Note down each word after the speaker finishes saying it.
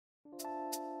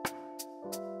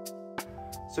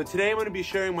So today I'm going to be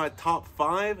sharing my top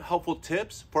 5 helpful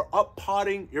tips for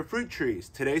up-potting your fruit trees.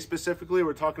 Today specifically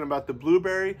we're talking about the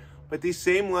blueberry, but these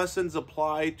same lessons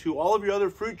apply to all of your other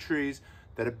fruit trees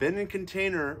that have been in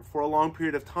container for a long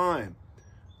period of time.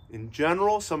 In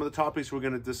general, some of the topics we're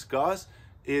going to discuss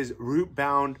is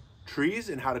root-bound trees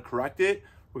and how to correct it.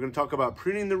 We're going to talk about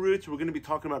pruning the roots. We're going to be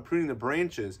talking about pruning the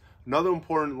branches. Another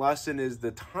important lesson is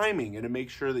the timing and to make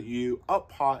sure that you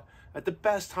up-pot at the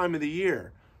best time of the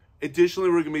year. Additionally,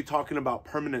 we're going to be talking about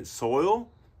permanent soil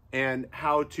and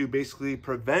how to basically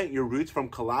prevent your roots from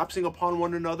collapsing upon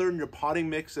one another in your potting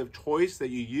mix of choice that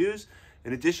you use.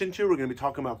 In addition to, we're going to be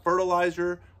talking about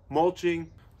fertilizer, mulching.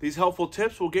 These helpful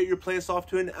tips will get your plants off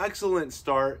to an excellent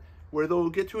start where they'll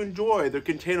get to enjoy their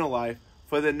container life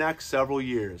for the next several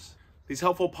years. These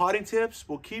helpful potting tips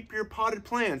will keep your potted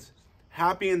plants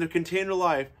happy in their container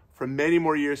life for many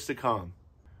more years to come.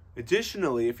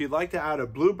 Additionally, if you'd like to add a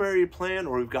blueberry plant,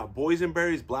 or we've got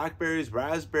boysenberries, blackberries,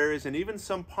 raspberries, and even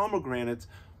some pomegranates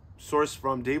sourced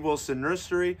from Dave Wilson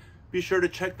Nursery, be sure to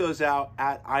check those out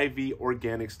at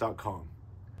ivorganics.com.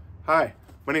 Hi,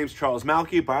 my name is Charles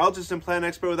Malky, biologist and plant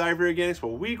expert with Ivy Organics,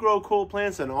 where we grow cool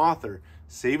plants, and author,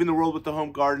 Saving the World with the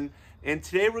Home Garden. And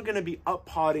today we're going to be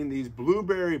up-potting these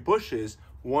blueberry bushes,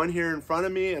 one here in front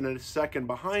of me and a second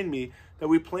behind me, that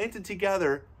we planted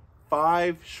together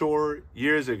 5 short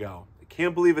years ago. I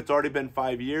can't believe it's already been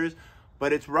 5 years,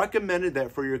 but it's recommended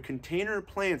that for your container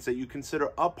plants that you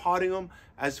consider up-potting them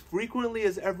as frequently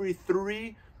as every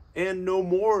 3 and no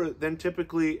more than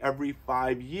typically every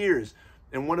 5 years.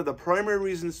 And one of the primary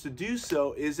reasons to do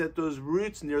so is that those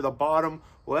roots near the bottom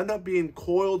will end up being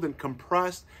coiled and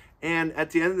compressed, and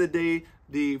at the end of the day,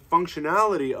 the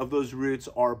functionality of those roots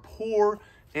are poor,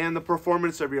 and the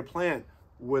performance of your plant,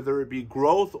 whether it be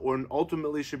growth or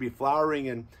ultimately should be flowering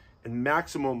and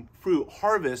maximum fruit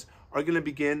harvest, are going to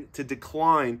begin to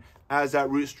decline as that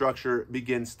root structure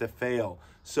begins to fail.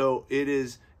 So it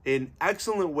is an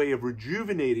excellent way of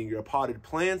rejuvenating your potted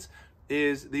plants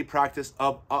is the practice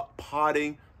of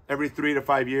up-potting every 3 to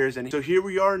 5 years. And so here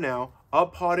we are now,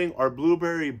 up-potting our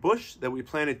blueberry bush that we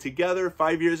planted together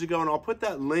 5 years ago. And I'll put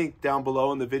that link down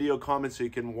below in the video comments so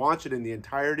you can watch it in the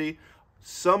entirety.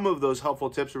 Some of those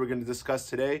helpful tips that we're going to discuss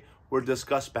today were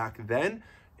discussed back then,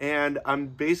 and I'm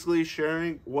basically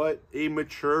sharing what a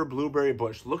mature blueberry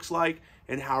bush looks like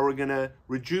and how we're going to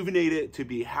rejuvenate it to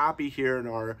be happy here in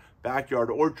our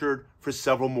backyard orchard for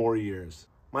several more years.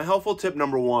 My helpful tip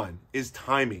number 1 is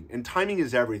timing, and timing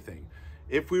is everything.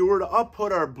 If we were to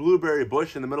up-put our blueberry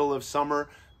bush in the middle of summer,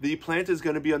 the plant is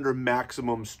going to be under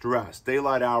maximum stress.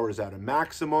 Daylight hours at a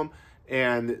maximum,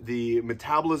 and the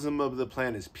metabolism of the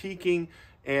plant is peaking,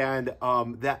 and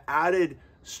that added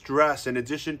stress, in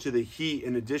addition to the heat,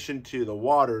 in addition to the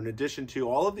water, in addition to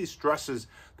all of these stresses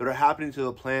that are happening to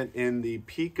the plant in the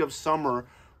peak of summer,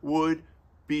 would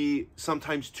be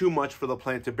sometimes too much for the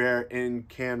plant to bear and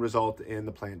can result in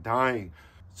the plant dying.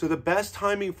 So the best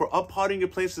timing for up-potting your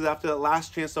plants is after that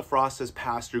last chance of frost has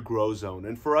passed your grow zone.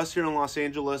 And for us here in Los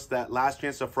Angeles, that last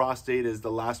chance of frost date is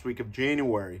the last week of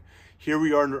January. Here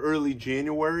we are in early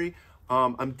January.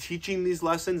 I'm teaching these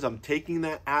lessons. I'm taking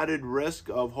that added risk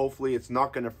of hopefully it's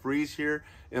not going to freeze here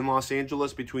in Los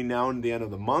Angeles between now and the end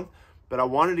of the month. But I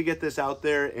wanted to get this out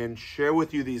there and share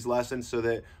with you these lessons so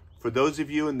that for those of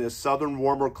you in the southern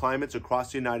warmer climates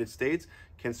across the United States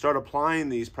can start applying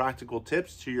these practical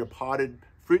tips to your potted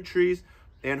fruit trees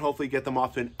and hopefully get them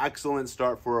off to an excellent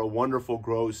start for a wonderful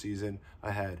grow season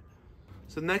ahead.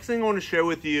 So the next thing I want to share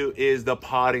with you is the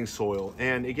potting soil.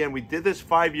 And again, we did this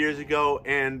 5 years ago,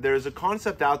 and there's a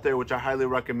concept out there which I highly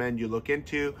recommend you look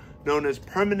into, known as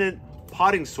permanent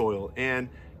potting soil. And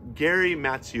Gary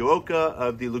Matsuoka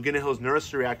of the Laguna Hills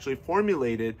Nursery actually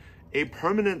formulated a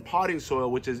permanent potting soil,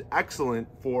 which is excellent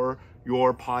for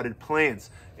your potted plants.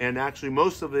 And actually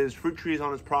most of his fruit trees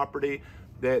on his property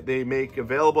that they make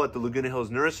available at the Laguna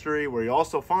Hills Nursery, where you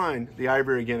also find the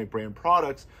Ivy Organic brand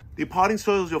products. The potting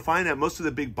soils, you'll find that most of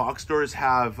the big box stores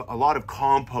have a lot of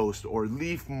compost or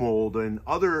leaf mold and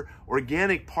other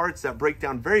organic parts that break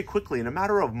down very quickly in a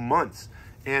matter of months.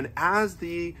 And as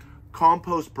the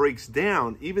compost breaks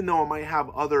down, even though it might have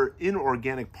other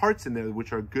inorganic parts in there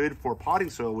which are good for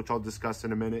potting soil, which I'll discuss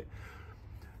in a minute,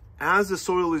 as the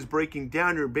soil is breaking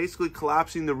down, you're basically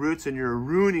collapsing the roots and you're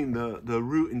ruining the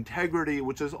root integrity,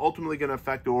 which is ultimately going to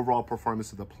affect the overall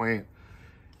performance of the plant.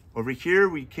 Over here,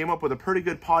 we came up with a pretty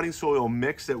good potting soil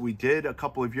mix that we did a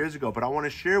couple of years ago, but I want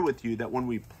to share with you that when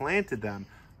we planted them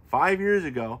 5 years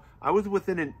ago, I was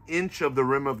within an inch of the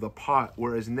rim of the pot,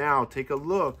 whereas now, take a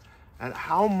look at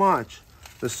how much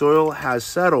the soil has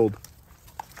settled.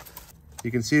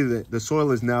 You can see that the soil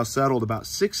is now settled about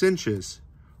 6 inches,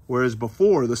 whereas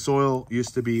before the soil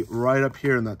used to be right up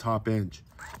here in that top inch.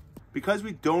 Because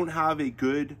we don't have a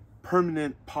good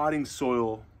permanent potting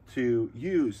soil to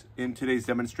use in today's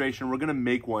demonstration, we're gonna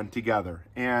make one together.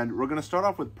 And we're gonna start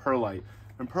off with perlite.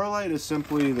 And perlite is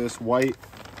simply this white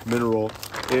mineral.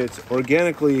 It's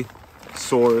organically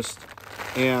sourced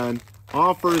and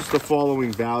offers the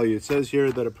following value. It says here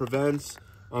that it prevents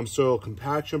soil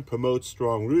compaction, promotes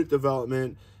strong root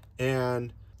development,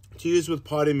 and to use with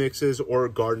potting mixes or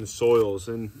garden soils.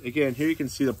 And again, here you can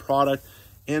see the product,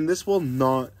 and this will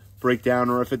not break down,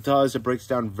 or if it does, it breaks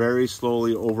down very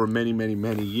slowly over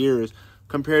many years,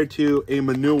 compared to a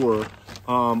manure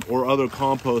or other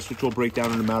compost, which will break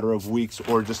down in a matter of weeks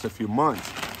or just a few months.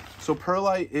 So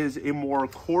perlite is a more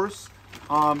coarse,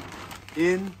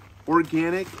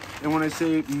 inorganic, and when I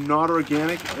say not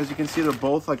organic, as you can see, they're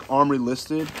both like OMRI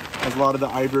listed, as a lot of the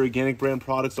Ivory Organic brand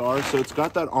products are. So it's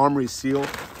got that OMRI seal,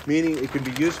 meaning it can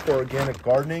be used for organic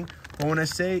gardening. But when I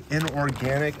say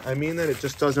inorganic, I mean that it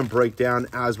just doesn't break down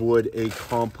as would a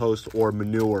compost or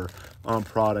manure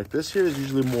product. This here is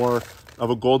usually more of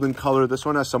a golden color. This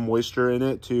one has some moisture in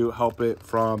it to help it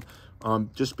from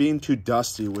just being too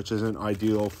dusty, which isn't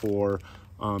ideal for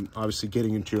obviously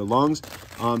getting into your lungs.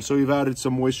 So we've added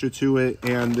some moisture to it,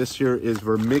 and this here is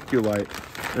vermiculite.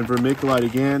 And vermiculite,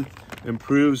 again,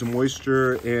 improves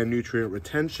moisture and nutrient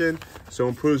retention. So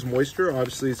improves moisture,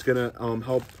 obviously it's gonna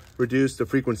help reduce the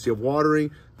frequency of watering.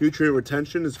 Nutrient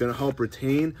retention is going to help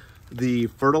retain the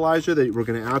fertilizer that we're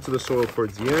going to add to the soil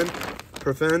towards the end.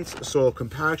 Prevents soil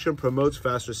compaction, promotes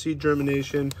faster seed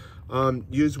germination,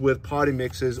 used with potting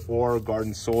mixes or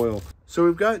garden soil. So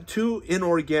we've got two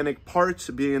inorganic parts,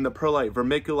 being the perlite,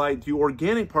 vermiculite. The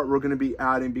organic part we're going to be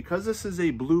adding, because this is a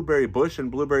blueberry bush,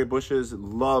 and blueberry bushes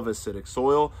love acidic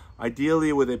soil,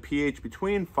 ideally with a pH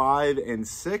between 5 and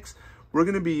 6. We're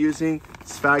going to be using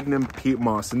sphagnum peat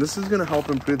moss, and this is going to help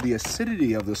improve the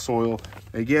acidity of the soil.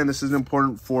 Again, this is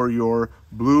important for your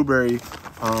blueberry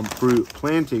fruit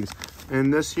plantings.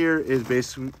 And this here is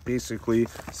basically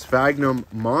sphagnum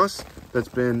moss that's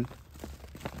been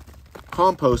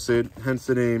composted, hence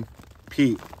the name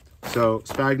peat. So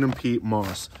sphagnum peat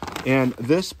moss. And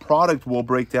this product will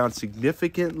break down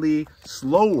significantly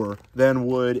slower than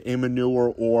would a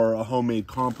manure or a homemade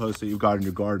compost that you've got in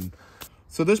your garden.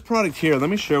 So this product here, let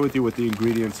me share with you what the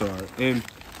ingredients are. And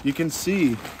you can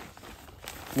see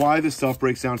why this stuff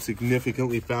breaks down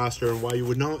significantly faster and why you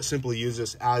would not simply use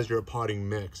this as your potting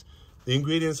mix. The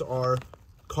ingredients are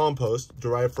compost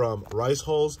derived from rice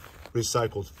hulls,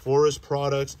 recycled forest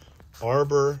products,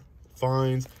 arbor,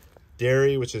 fines,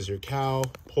 dairy, which is your cow,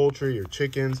 poultry, your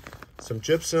chickens, some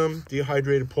gypsum,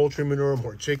 dehydrated poultry manure,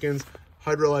 more chickens,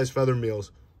 hydrolyzed feather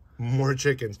meals, more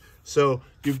chickens. So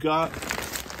you've got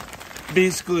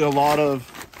basically a lot of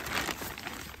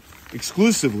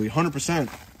exclusively 100%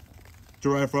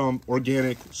 derived from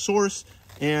organic source,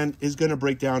 and is going to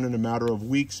break down in a matter of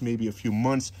weeks, maybe a few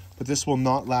months, but this will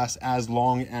not last as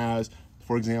long as,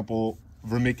 for example,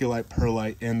 vermiculite,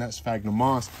 perlite, and that sphagnum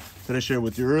moss that I shared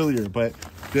with you earlier. But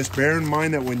just bear in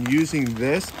mind that when using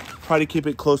this, try to keep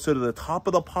it closer to the top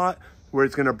of the pot where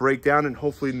it's going to break down and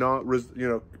hopefully not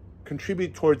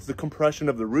contribute towards the compression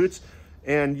of the roots,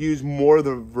 and use more of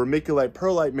the vermiculite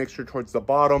perlite mixture towards the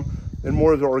bottom and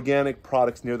more of the organic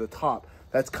products near the top.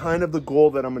 That's kind of the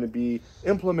goal that I'm going to be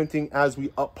implementing as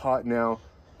we up pot now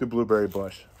the blueberry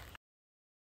bush.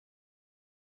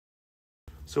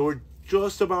 So we're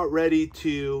just about ready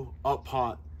to up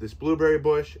pot this blueberry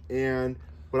bush, and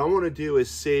what I want to do is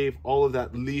save all of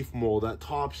that leaf mold, that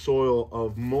topsoil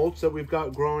of mulch that we've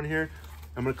got growing here.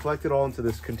 I'm going to collect it all into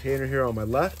this container here on my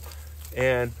left,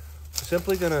 and I'm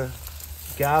simply going to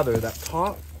gather that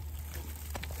top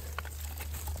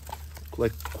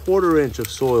like 1/4 inch of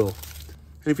soil.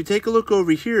 And if you take a look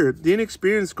over here, the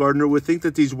inexperienced gardener would think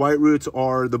that these white roots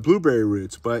are the blueberry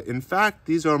roots, but in fact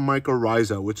these are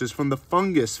Mycorrhizae, which is from the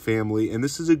fungus family, and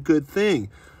this is a good thing.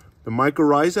 The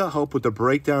Mycorrhizae help with the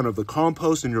breakdown of the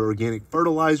compost and your organic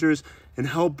fertilizers, and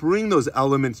help bring those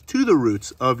elements to the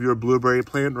roots of your blueberry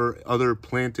plant or other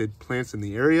planted plants in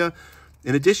the area,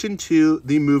 in addition to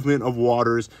the movement of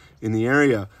waters in the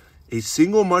area. A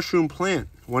single mushroom plant,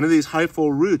 one of these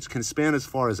hyphal roots, can span as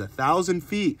far as 1,000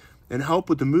 feet and help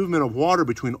with the movement of water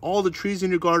between all the trees in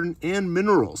your garden and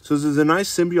minerals. So there's a nice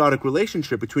symbiotic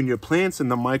relationship between your plants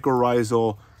and the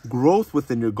mycorrhizal growth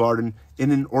within your garden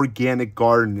in an organic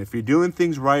garden. If you're doing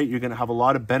things right, you're going to have a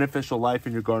lot of beneficial life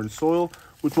in your garden soil,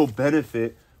 which will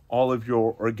benefit all of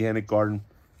your organic garden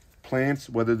plants,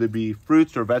 whether they be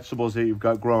fruits or vegetables that you've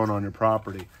got growing on your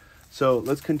property. So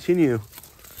let's continue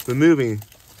removing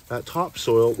that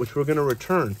topsoil, which we're going to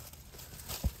return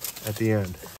at the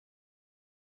end.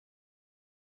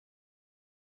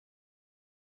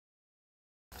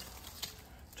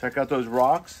 Check out those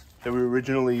rocks that we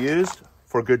originally used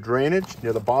for good drainage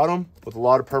near the bottom with a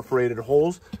lot of perforated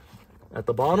holes at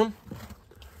the bottom.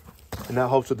 And that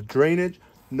helps with the drainage.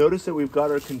 Notice that we've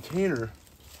got our container.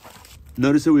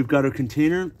 Notice that we've got our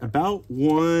container about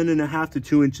 1.5 to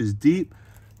 2 inches deep.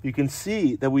 You can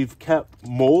see that we've kept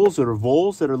moles or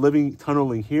voles that are living,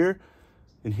 tunneling here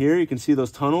and here. You can see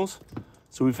those tunnels.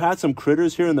 So we've had some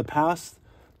critters here in the past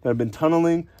that have been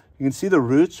tunneling. You can see the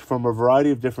roots from a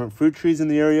variety of different fruit trees in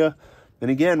the area.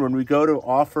 And again, when we go to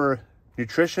offer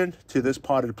nutrition to this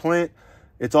potted plant,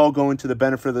 it's all going to the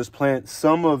benefit of this plant.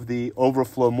 Some of the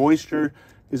overflow moisture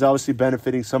is obviously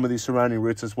benefiting some of these surrounding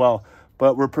roots as well.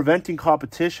 But we're preventing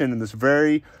competition in this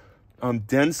very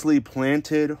densely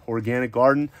planted organic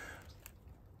garden.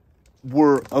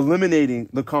 We're eliminating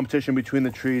the competition between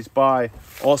the trees by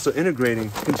also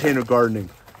integrating container gardening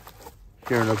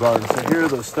here in our garden. So here are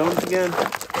those stones again.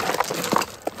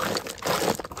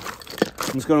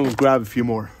 I'm just going to grab a few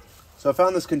more. So I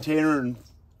found this container in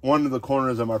one of the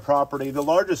corners of my property. The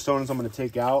largest stones I'm going to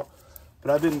take out,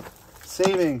 but I've been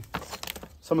saving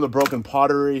some of the broken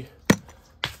pottery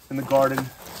in the garden.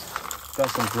 Got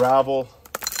some gravel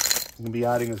I'm going to be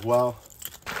adding as well.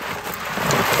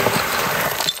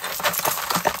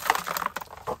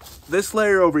 This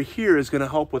layer over here is going to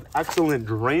help with excellent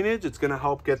drainage. It's going to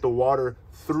help get the water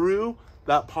through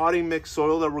that potting mix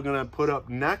soil that we're going to put up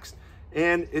next.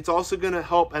 And it's also going to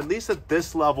help, at least at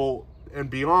this level and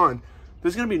beyond,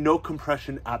 there's going to be no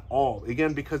compression at all.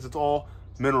 Again, because it's all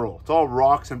mineral. It's all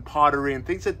rocks and pottery and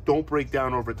things that don't break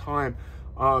down over time.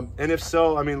 And if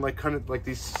so, I mean, like kind of like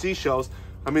these seashells,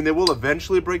 I mean, they will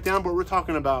eventually break down, but we're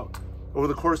talking about over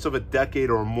the course of a decade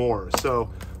or more. So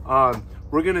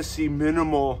we're going to see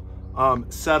minimal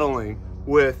settling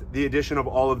with the addition of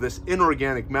all of this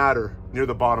inorganic matter near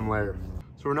the bottom layer.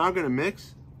 So we're now going to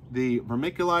mix the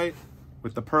vermiculite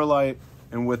with the perlite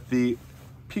and with the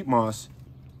peat moss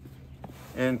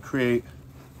and create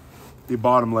the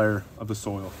bottom layer of the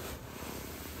soil.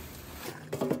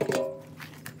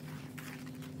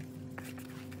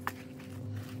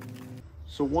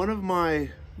 So one of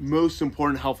my most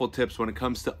important helpful tips when it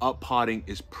comes to up potting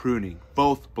is pruning,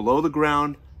 both below the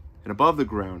ground and above the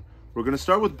ground. We're going to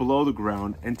start with below the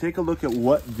ground and take a look at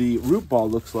what the root ball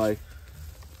looks like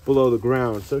below the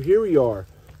ground. So here we are.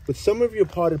 With some of your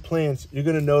potted plants, you're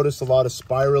going to notice a lot of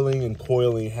spiraling and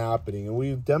coiling happening. And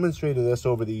we've demonstrated this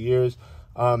over the years.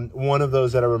 One of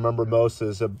those that I remember most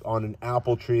is on an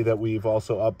apple tree that we've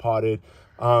also up potted.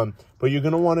 But you're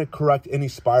going to want to correct any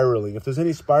spiraling. If there's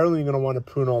any spiraling, you're going to want to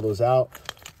prune all those out.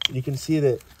 You can see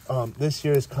that this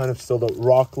here is kind of still the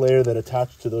rock layer that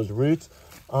attached to those roots.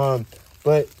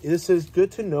 But this is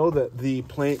good to know that the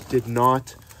plant did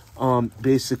not,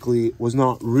 basically was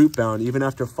not root bound. Even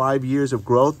after 5 years of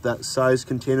growth, that size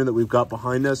container that we've got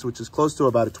behind us, which is close to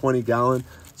about a 20 gallon,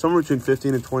 somewhere between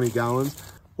 15 and 20 gallons,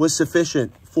 was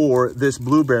sufficient for this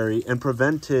blueberry and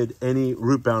prevented any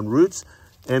root bound roots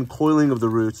and coiling of the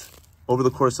roots over the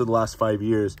course of the last 5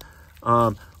 years.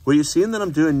 What you're seeing that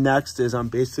I'm doing next is I'm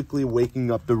basically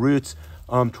waking up the roots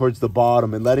towards the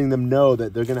bottom and letting them know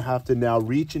that they're going to have to now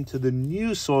reach into the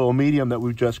new soil medium that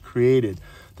we've just created.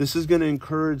 This is going to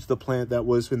encourage the plant that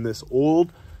was in this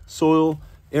old soil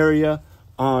area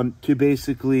to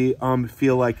basically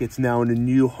feel like it's now in a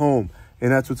new home.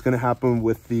 And that's what's going to happen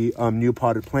with the new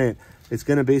potted plant. It's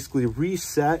going to basically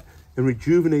reset and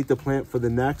rejuvenate the plant for the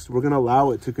next. We're going to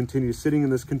allow it to continue sitting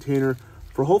in this container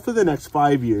for hopefully the next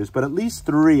 5 years, but at least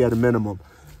 3 at a minimum.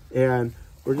 And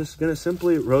we're just going to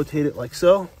simply rotate it like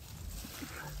so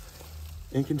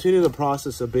and continue the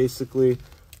process of basically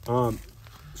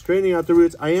straightening out the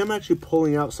roots. I am actually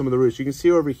pulling out some of the roots. You can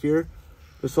see over here,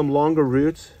 there's some longer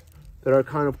roots that are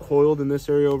kind of coiled in this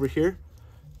area over here.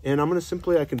 And I'm going to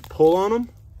simply, I can pull on them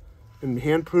and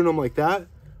hand prune them like that,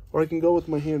 or I can go with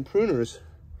my hand pruners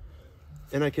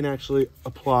and I can actually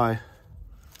apply.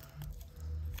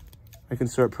 I can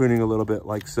start pruning a little bit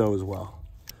like so as well.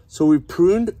 So we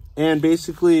pruned and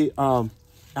basically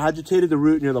agitated the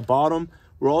root near the bottom.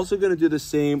 We're also going to do the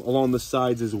same along the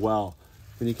sides as well.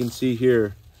 And you can see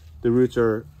here, the roots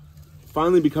are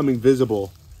finally becoming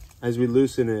visible as we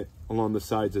loosen it along the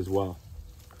sides as well.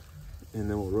 And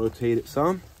then we'll rotate it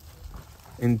some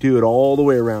and do it all the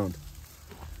way around.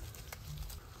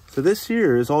 So this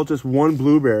here is all just one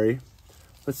blueberry.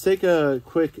 Let's take a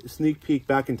quick sneak peek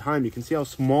back in time. You can see how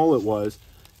small it was.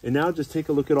 And now just take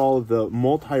a look at all of the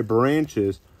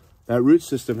multi-branches that root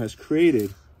system has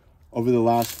created over the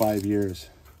last 5 years.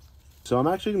 So I'm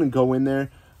actually going to go in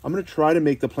there. I'm going to try to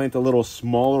make the plant a little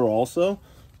smaller also,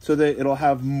 so that it'll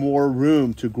have more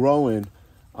room to grow in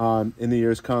the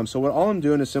years come. So all I'm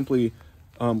doing is simply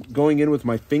going in with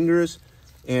my fingers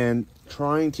and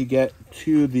trying to get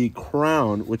to the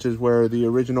crown, which is where the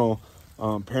original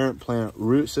parent plant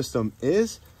root system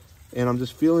is. And I'm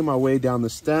just feeling my way down the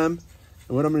stem.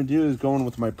 And what I'm going to do is go in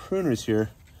with my pruners here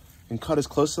and cut as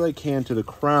close as I can to the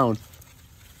crown.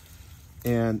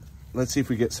 And let's see if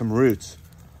we get some roots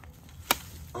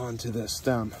onto this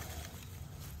stem.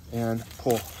 And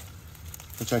pull.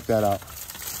 And check that out.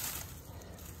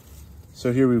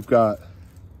 So here we've got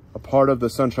a part of the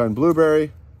sunshine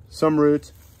blueberry, some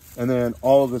roots, and then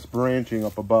all of this branching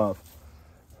up above,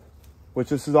 which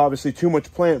this is obviously too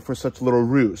much plant for such little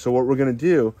root. So what we're going to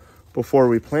do before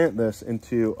we plant this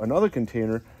into another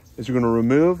container is we're going to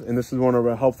remove, and this is one of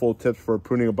our helpful tips for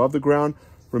pruning above the ground,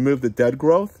 remove the dead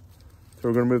growth. So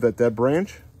we're going to remove that dead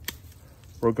branch.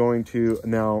 We're going to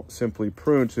now simply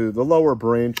prune to the lower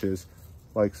branches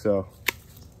like so.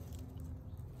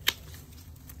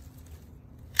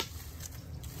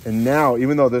 And now,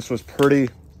 even though this was pretty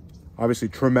obviously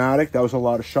traumatic, that was a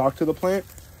lot of shock to the plant,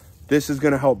 this is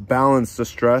going to help balance the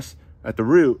stress at the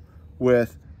root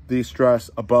with the stress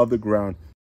above the ground.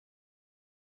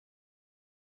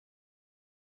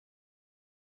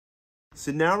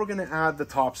 So now we're going to add the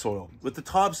topsoil. With the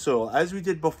topsoil, as we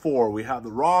did before, we have the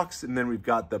rocks, and then we've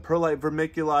got the perlite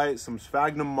vermiculite, some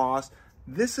sphagnum moss.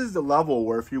 This is the level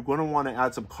where if you're going to want to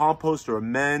add some compost or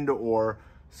amend or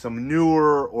some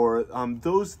manure or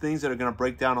those things that are going to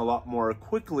break down a lot more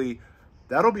quickly,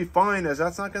 that'll be fine, as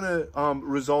that's not going to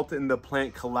result in the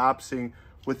plant collapsing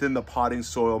within the potting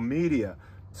soil media.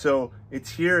 So it's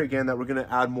here again that we're going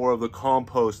to add more of the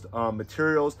compost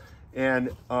materials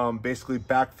and basically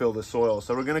backfill the soil.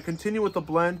 So we're going to continue with the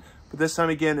blend, but this time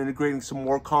again integrating some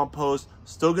more compost.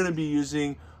 Still going to be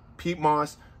using peat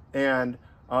moss and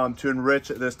to enrich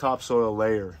this topsoil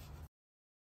layer.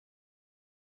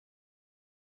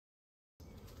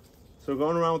 So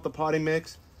going around with the potting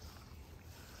mix,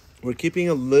 we're keeping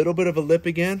a little bit of a lip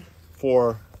again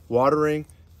for watering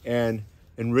and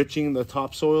enriching the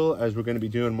topsoil, as we're going to be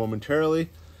doing momentarily.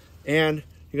 And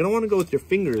you're going to want to go with your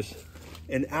fingers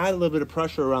and add a little bit of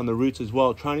pressure around the roots as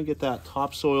well, trying to get that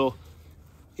topsoil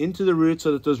into the roots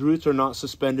so that those roots are not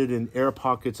suspended in air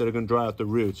pockets that are going to dry out the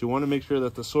roots. You want to make sure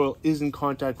that the soil is in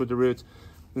contact with the roots,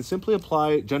 and simply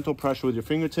apply gentle pressure with your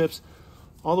fingertips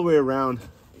all the way around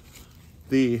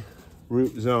the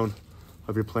root zone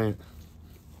of your plant.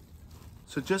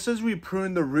 So just as we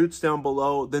prune the roots down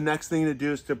below, the next thing to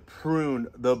do is to prune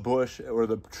the bush or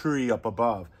the tree up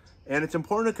above. And it's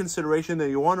important to consideration that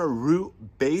you want a root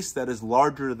base that is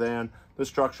larger than the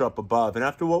structure up above. And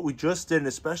after what we just did, and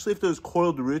especially if those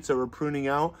coiled roots that we're pruning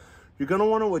out, you're going to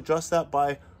want to adjust that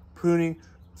by pruning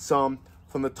some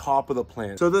from the top of the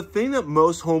plant. So the thing that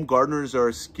most home gardeners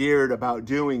are scared about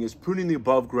doing is pruning the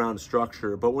above ground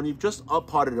structure. But when you've just up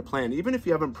potted a plant, even if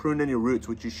you haven't pruned any roots,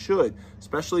 which you should,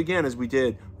 especially again, as we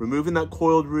did, removing that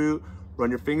coiled root, run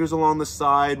your fingers along the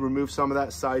side, remove some of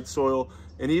that side soil,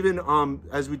 and even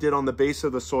as we did on the base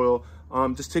of the soil,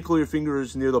 just tickle your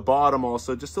fingers near the bottom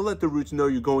also, just to let the roots know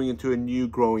you're going into a new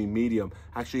growing medium.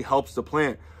 Actually helps the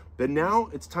plant. But now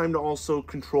it's time to also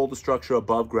control the structure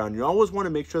above ground. You always want to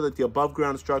make sure that the above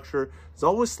ground structure is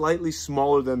always slightly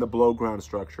smaller than the below ground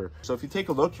structure. So if you take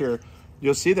a look here,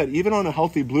 you'll see that even on a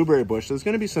healthy blueberry bush, there's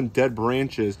going to be some dead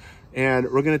branches,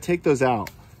 and we're going to take those out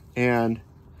and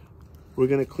we're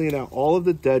going to clean out all of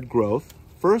the dead growth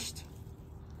first.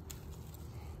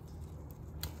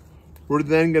 We're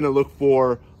then going to look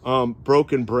for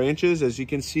broken branches. As you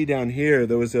can see down here,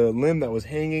 there was a limb that was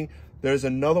hanging. There's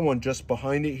another one just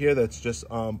behind it here that's just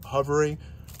hovering.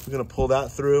 We're going to pull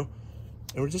that through,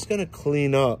 and we're just going to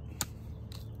clean up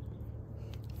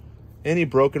any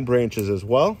broken branches as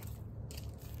well.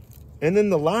 And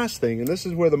then the last thing, and this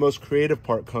is where the most creative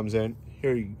part comes in.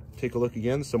 Here, you take a look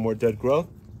again, some more dead growth.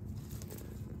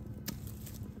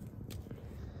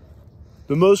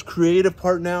 The most creative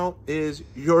part now is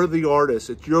you're the artist.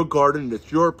 It's your garden,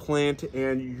 it's your plant,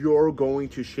 and you're going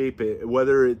to shape it.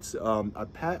 Whether it's a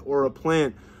pet or a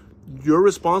plant, you're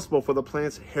responsible for the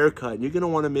plant's haircut, and you're gonna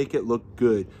wanna make it look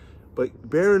good. But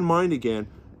bear in mind again,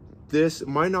 this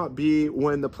might not be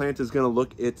when the plant is gonna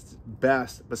look its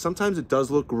best, but sometimes it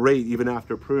does look great even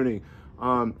after pruning.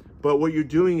 But what you're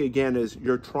doing again is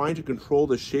you're trying to control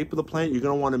the shape of the plant. You're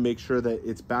gonna wanna make sure that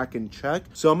it's back in check.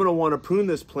 So I'm gonna wanna prune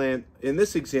this plant, in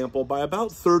this example, by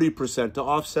about 30% to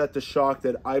offset the shock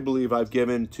that I believe I've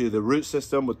given to the root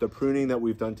system with the pruning that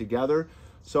we've done together.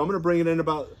 So I'm gonna bring it in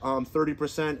about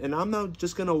 30%, and I'm now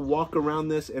just gonna walk around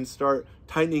this and start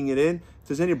tightening it in. If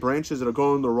there's any branches that are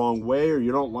going the wrong way or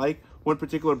you don't like one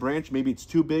particular branch, maybe it's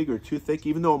too big or too thick,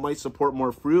 even though it might support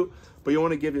more fruit, but you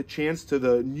want to give a chance to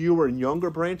the newer and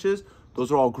younger branches.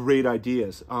 Those are all great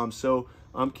ideas. So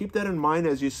keep that in mind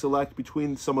as you select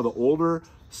between some of the older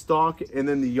stock and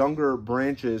then the younger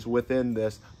branches within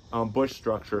this bush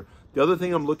structure. The other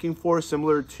thing I'm looking for,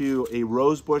 similar to a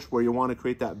rose bush where you want to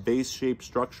create that vase-shaped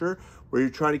structure, where you're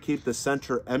trying to keep the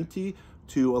center empty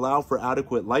to allow for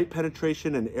adequate light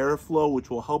penetration and airflow, which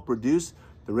will help reduce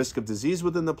the risk of disease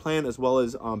within the plant as well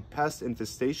as pest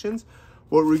infestations.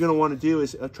 What we're going to want to do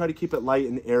is try to keep it light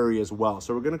and airy as well.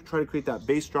 So we're going to try to create that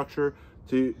base structure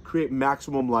to create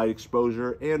maximum light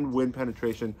exposure and wind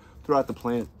penetration throughout the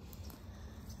plant.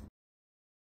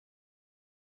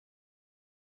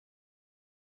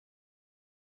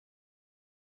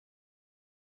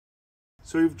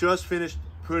 So we've just finished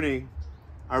pruning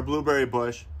our blueberry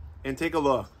bush, and take a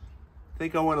look. I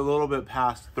think I went a little bit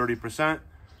past 30%,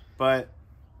 but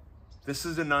this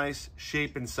is a nice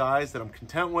shape and size that I'm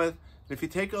content with. And if you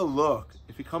take a look,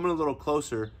 if you come in a little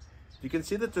closer, you can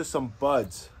see that there's some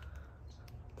buds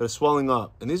that are swelling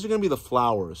up, and these are going to be the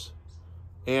flowers.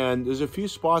 And there's a few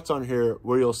spots on here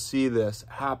where you'll see this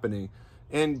happening.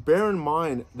 And bear in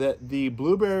mind that the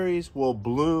blueberries will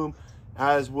bloom,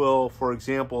 as will, for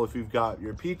example, if you've got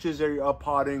your peaches that you're up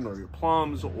potting, or your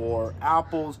plums or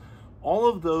apples, all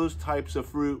of those types of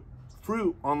fruit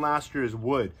on last year's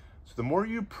wood. So the more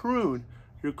you prune,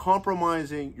 you're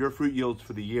compromising your fruit yields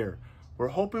for the year. We're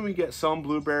hoping we get some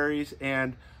blueberries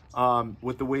and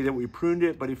with the way that we pruned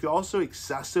it, but if you also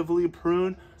excessively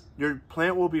prune, your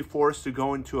plant will be forced to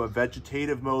go into a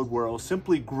vegetative mode where it'll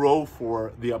simply grow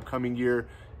for the upcoming year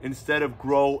instead of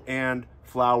grow and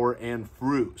flower and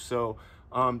fruit. So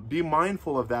be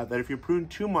mindful of that if you prune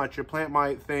too much, your plant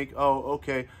might think, oh,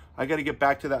 okay, I got to get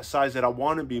back to that size that I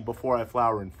want to be before I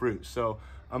flower and fruit. So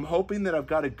I'm hoping that I've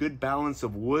got a good balance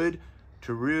of wood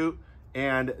to root,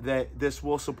 and that this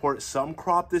will support some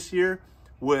crop this year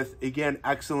with, again,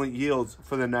 excellent yields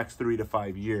for the next 3 to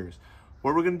 5 years.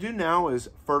 What we're going to do now is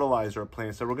fertilize our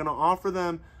plants. So we're going to offer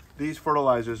them these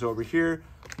fertilizers over here,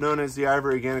 known as the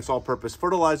Ivory Organics All-Purpose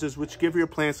Fertilizers, which give your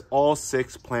plants all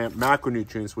 6 plant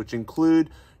macronutrients, which include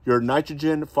your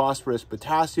nitrogen, phosphorus,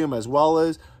 potassium, as well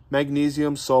as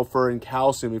magnesium, sulfur, and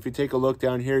calcium. If you take a look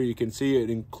down here, you can see it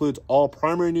includes all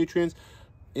primary nutrients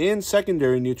and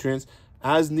secondary nutrients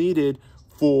as needed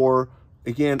for,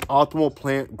 again, optimal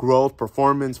plant growth,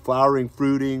 performance, flowering,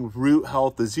 fruiting, root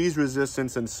health, disease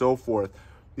resistance, and so forth.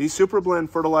 The Super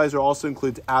Blend fertilizer also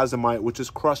includes azomite, which is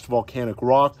crushed volcanic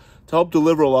rock, to help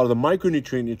deliver a lot of the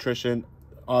micronutrient nutrition,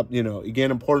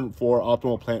 again, important for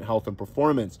optimal plant health and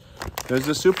performance. There's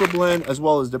the Super Blend as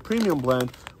well as the Premium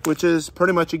Blend, which is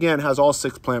pretty much, again, has all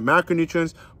 6 plant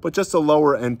macronutrients, but just a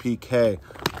lower NPK.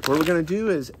 What we're going to do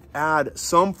is add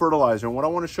some fertilizer. And what I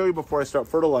want to show you before I start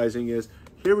fertilizing is,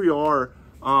 here we are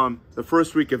the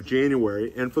first week of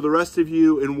January. And for the rest of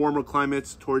you in warmer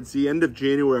climates, towards the end of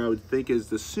January, I would think is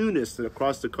the soonest that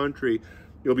across the country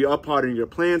you'll be up potting your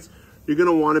plants. You're going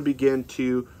to want to begin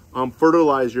to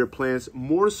fertilize your plants,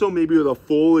 more so maybe with a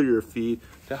foliar feed,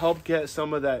 to help get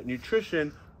some of that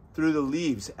nutrition through the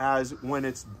leaves, as when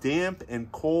it's damp and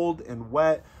cold and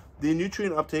wet, the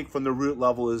nutrient uptake from the root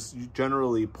level is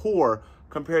generally poor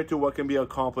compared to what can be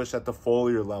accomplished at the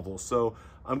foliar level. So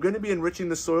I'm going to be enriching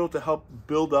the soil to help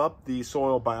build up the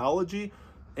soil biology,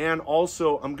 and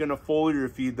also I'm going to foliar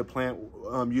feed the plant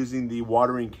using the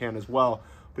watering can as well.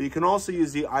 But you can also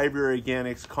use the Ivory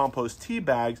Organics compost tea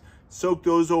bags, soak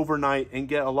those overnight, and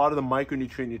get a lot of the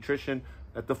micronutrient nutrition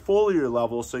at the foliar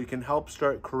level, so you can help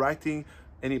start correcting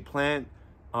any plant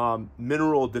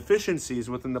mineral deficiencies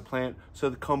within the plant, so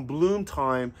that come bloom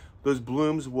time, those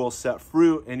blooms will set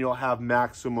fruit and you'll have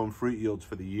maximum fruit yields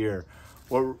for the year.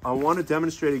 What I want to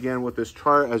demonstrate again with this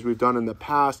chart, as we've done in the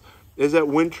past, is that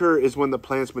winter is when the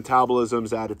plant's metabolism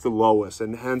is at its lowest,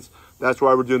 and hence that's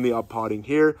why we're doing the up potting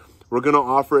here. We're going to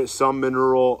offer it some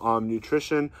mineral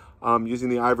nutrition using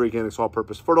the Ivory Organics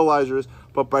All-Purpose Fertilizers,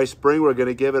 but by spring we're going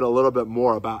to give it a little bit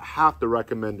more, about half the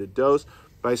recommended dose.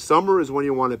 By summer is when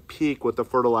you want to peak with the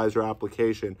fertilizer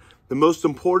application. The most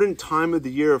important time of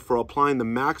the year for applying the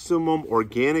maximum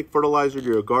organic fertilizer to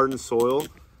your garden soil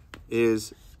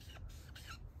is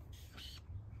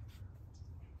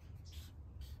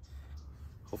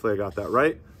hopefully I got that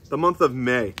right, the month of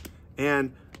May.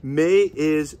 And May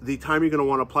is the time you're going to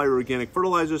want to apply your organic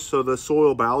fertilizers, so the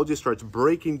soil biology starts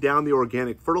breaking down the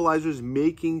organic fertilizers,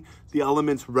 making the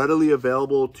elements readily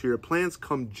available to your plants.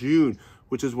 Come June,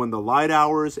 which is when the light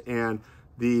hours and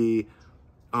the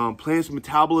plant's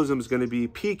metabolism is going to be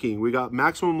peaking. We got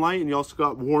maximum light, and you also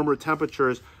got warmer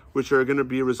temperatures, which are going to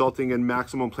be resulting in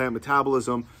maximum plant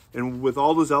metabolism. And with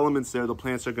all those elements there, the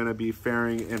plants are going to be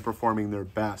faring and performing their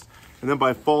best. And then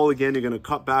by fall, again, you're going to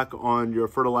cut back on your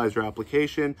fertilizer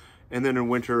application, And then in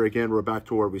winter, again, we're back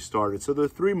to where we started. So the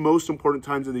three most important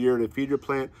times of the year to feed your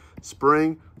plant: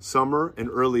 spring, summer, and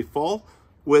early fall,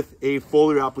 with a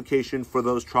foliar application for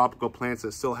those tropical plants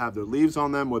that still have their leaves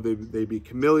on them, whether they be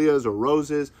camellias or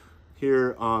roses.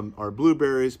 Here are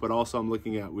blueberries, but also I'm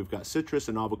looking at, we've got citrus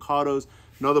and avocados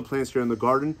and other plants here in the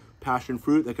garden, passion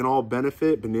fruit, that can all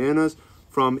benefit, bananas,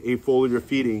 from a foliar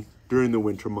feeding during the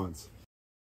winter months.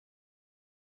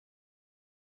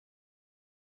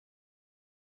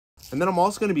 And then I'm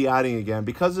also going to be adding, again,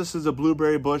 because this is a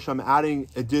blueberry bush, I'm adding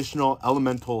additional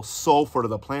elemental sulfur to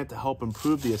the plant to help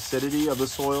improve the acidity of the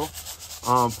soil.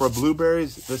 For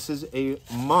blueberries, this is a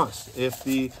must. If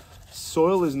the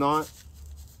soil is not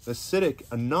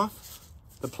acidic enough,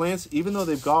 the plants, even though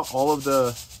they've got all of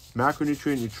the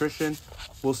macronutrient nutrition,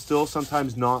 will still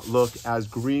sometimes not look as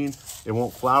green. It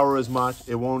won't flower as much.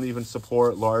 It won't even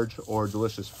support large or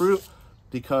delicious fruit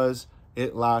because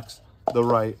it lacks the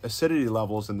right acidity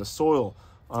levels in the soil.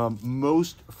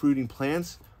 Most fruiting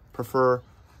plants prefer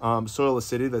soil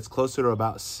acidity that's closer to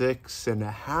about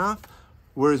 6.5,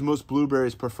 whereas most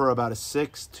blueberries prefer about a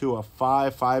 6 to a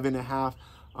 5, 5.5.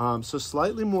 So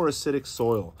slightly more acidic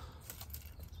soil.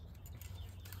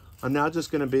 I'm now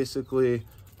just going to basically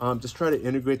just try to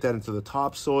integrate that into the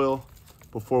topsoil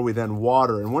before we then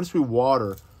water. And once we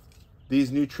water,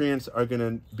 these nutrients are going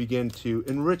to begin to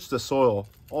enrich the soil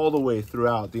all the way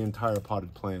throughout the entire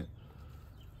potted plant.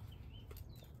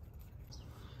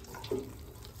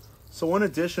 So one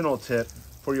additional tip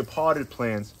for your potted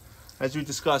plants, as we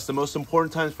discussed, the most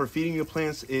important times for feeding your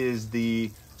plants is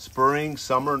the spring,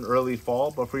 summer, and early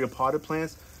fall. But for your potted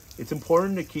plants, it's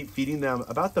important to keep feeding them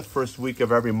about the first week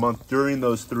of every month during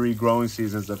those 3 growing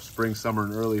seasons of spring, summer,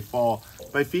 and early fall.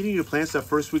 By feeding your plants that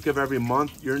first week of every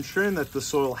month, you're ensuring that the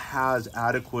soil has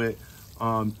adequate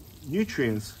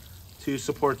nutrients to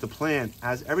support the plant,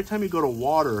 as every time you go to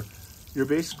water, you're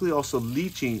basically also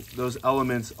leaching those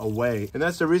elements away. And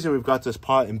that's the reason we've got this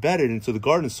pot embedded into the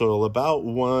garden soil about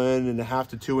 1.5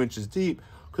 to 2 inches deep,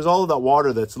 because all of that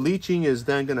water that's leaching is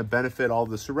then going to benefit all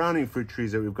the surrounding fruit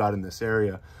trees that we've got in this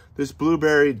area. This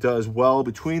blueberry does well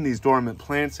between these dormant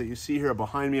plants that you see here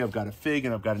behind me. I've got a fig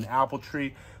and I've got an apple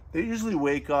tree. They usually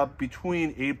wake up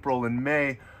between April and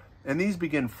May, and these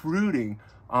begin fruiting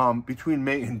between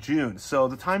May and June. So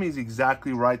the timing is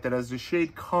exactly right, that as the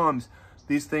shade comes,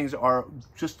 these things are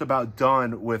just about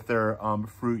done with their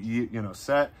fruit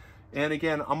set. And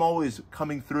again, I'm always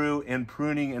coming through and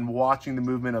pruning and watching the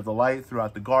movement of the light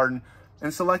throughout the garden,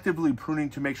 and selectively pruning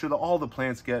to make sure that all the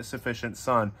plants get sufficient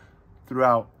sun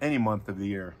throughout any month of the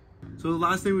year. So the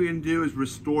last thing we're going to do is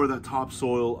restore that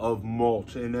topsoil of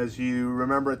mulch. And as you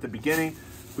remember at the beginning,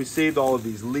 we saved all of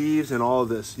these leaves and all of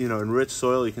this, enriched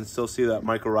soil. You can still see that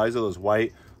mycorrhizae, those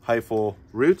white hyphal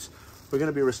roots. We're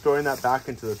going to be restoring that back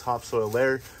into the topsoil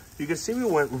layer. You can see we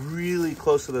went really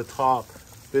close to the top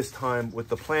this time with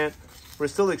the plant. We're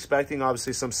still expecting,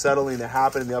 obviously, some settling to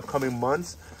happen in the upcoming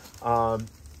months,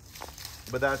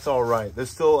 but that's all right. There's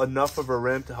still enough of a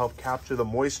rim to help capture the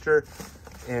moisture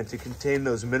and to contain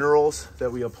those minerals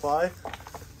that we apply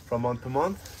from month to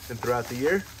month and throughout the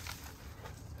year.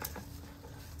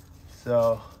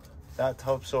 So that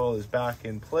topsoil is back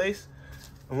in place.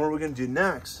 And what we're going to do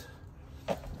next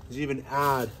is even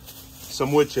add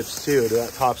some wood chips too to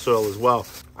that topsoil as well.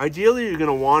 Ideally, you're going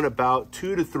to want about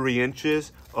 2 to 3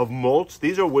 inches of mulch.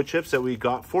 These are wood chips that we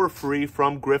got for free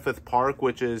from Griffith Park,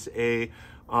 which is a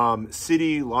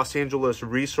city Los Angeles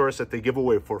resource that they give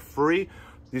away for free.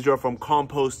 These are from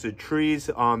composted trees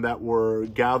that were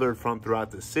gathered from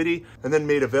throughout the city and then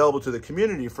made available to the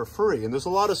community for free. And there's a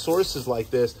lot of sources like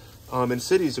this in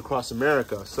cities across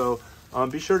America. So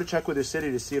be sure to check with your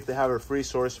city to see if they have a free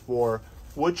source for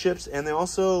wood chips. And they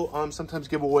also sometimes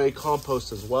give away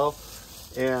compost as well.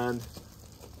 And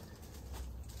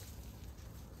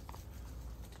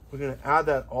we're going to add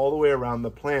that all the way around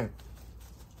the plant.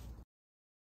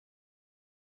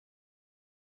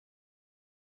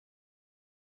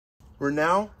 We're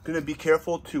now going to be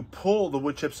careful to pull the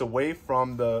wood chips away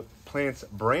from the plant's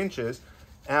branches,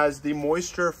 as the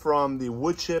moisture from the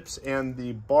wood chips and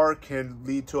the bark can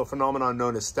lead to a phenomenon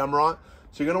known as stem rot.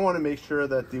 So you're going to want to make sure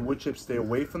that the wood chips stay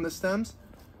away from the stems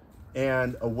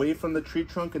and away from the tree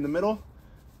trunk in the middle.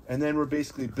 And then we're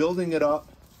basically building it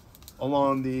up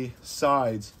along the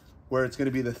sides where it's going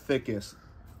to be the thickest.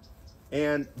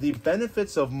 And the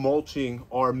benefits of mulching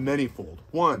are manifold.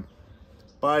 One,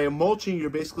 by mulching, you're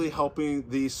basically helping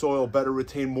the soil better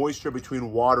retain moisture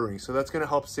between watering. So that's going to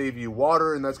help save you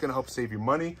water, and that's going to help save you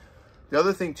money. The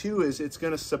other thing too is it's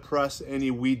going to suppress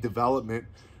any weed development.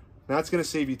 That's going to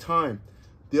save you time.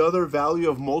 The other value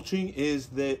of mulching is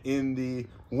that in the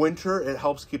winter, it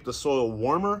helps keep the soil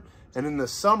warmer And in the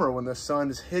summer, when the sun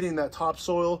is hitting that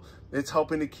topsoil, it's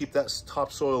helping to keep that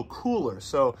topsoil cooler.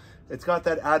 So it's got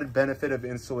that added benefit of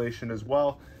insulation as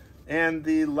well. And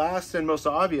the last and most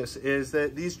obvious is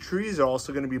that these trees are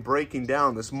also going to be breaking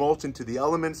down this mulch into the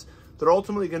elements that are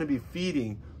ultimately going to be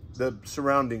feeding the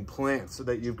surrounding plants, so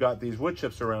that you've got these wood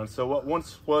chips around. So what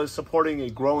once was supporting a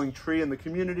growing tree in the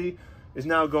community is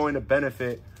now going to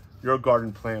benefit your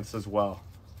garden plants as well.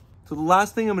 So the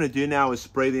last thing I'm going to do now is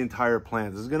spray the entire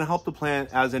plant. This is going to help the plant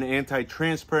as an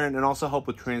anti-transpirant and also help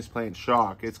with transplant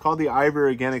shock. It's called the Ivory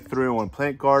Organic 3-in-1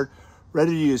 Plant Guard,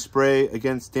 ready to use spray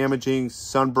against damaging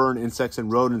sunburn, insects,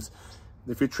 and rodents.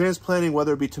 If you're transplanting,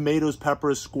 whether it be tomatoes,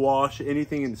 peppers, squash,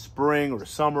 anything in spring or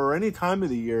summer or any time of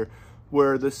the year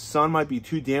where the sun might be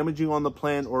too damaging on the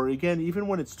plant, or again, even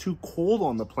when it's too cold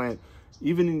on the plant,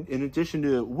 even in addition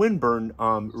to windburn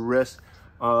risk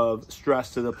of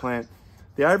stress to the plant,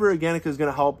 the Ivory Organic is going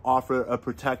to help offer a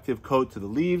protective coat to the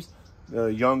leaves, the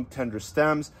young tender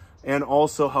stems, and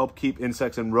also help keep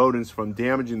insects and rodents from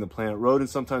damaging the plant.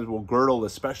 Rodents sometimes will girdle,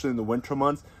 especially in the winter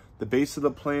months, the base of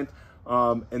the plant.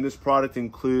 And this product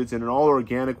includes, in an all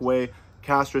organic way,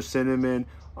 castor, cinnamon,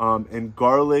 and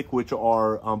garlic, which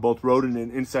are both rodent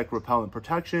and insect repellent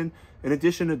protection, in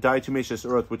addition to diatomaceous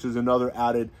earth, which is another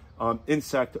added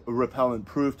insect repellent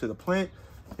proof to the plant.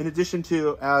 In addition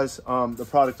to, as the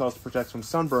product also protects from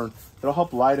sunburn, it'll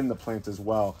help lighten the plant as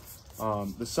well.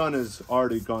 The sun has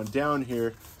already gone down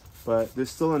here, but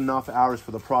there's still enough hours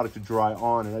for the product to dry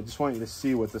on, and I just want you to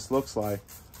see what this looks like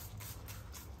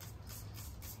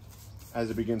as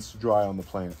it begins to dry on the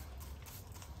plant.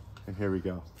 And here we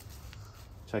go.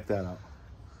 Check that out.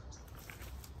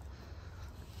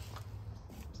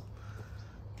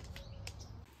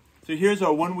 So here's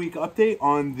our 1 week update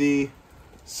on the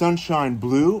Sunshine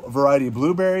Blue variety of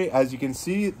blueberry. As you can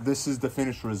see, this is the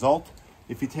finished result.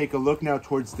 If you take a look now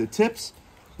towards the tips,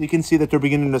 you can see that they're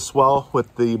beginning to swell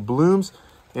with the blooms.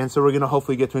 And so we're going to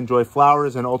hopefully get to enjoy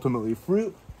flowers and ultimately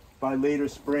fruit by later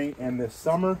spring and this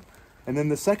summer. And then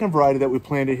the second variety that we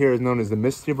planted here is known as the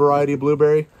Misty variety of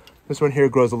blueberry. This one here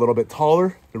grows a little bit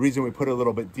taller. The reason we put it a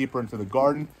little bit deeper into the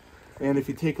garden. And if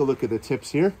you take a look at the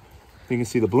tips here, you can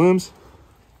see the blooms.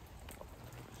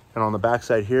 And on the back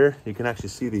side here, you can actually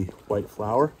see the white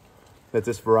flower that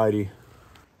this variety.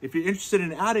 If you're interested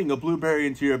in adding a blueberry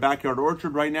into your backyard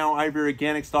orchard right now,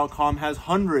 ivoryorganics.com has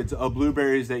hundreds of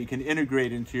blueberries that you can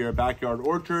integrate into your backyard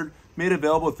orchard, made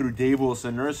available through Dave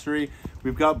Wilson Nursery.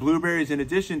 We've got blueberries in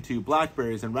addition to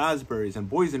blackberries and raspberries and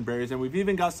boysenberries, and we've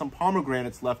even got some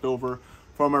pomegranates left over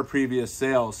from our previous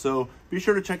sales. So be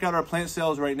sure to check out our plant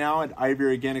sales right now at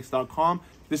ivoryorganics.com.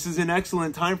 This is an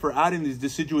excellent time for adding these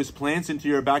deciduous plants into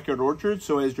your backyard orchard.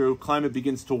 So as your climate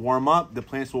begins to warm up, the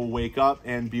plants will wake up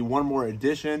and be one more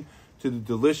addition to the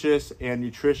delicious and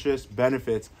nutritious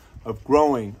benefits of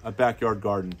growing a backyard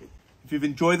garden. If you've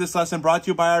enjoyed this lesson brought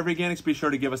to you by Ivory Organics, be sure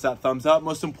to give us that thumbs up.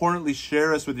 Most importantly,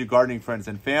 share us with your gardening friends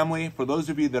and family. For those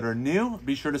of you that are new,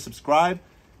 be sure to subscribe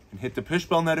and hit the push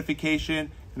bell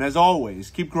notification. And as always,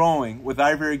 keep growing with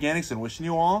Ivory Organics, and wishing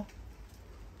you all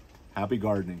happy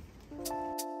gardening.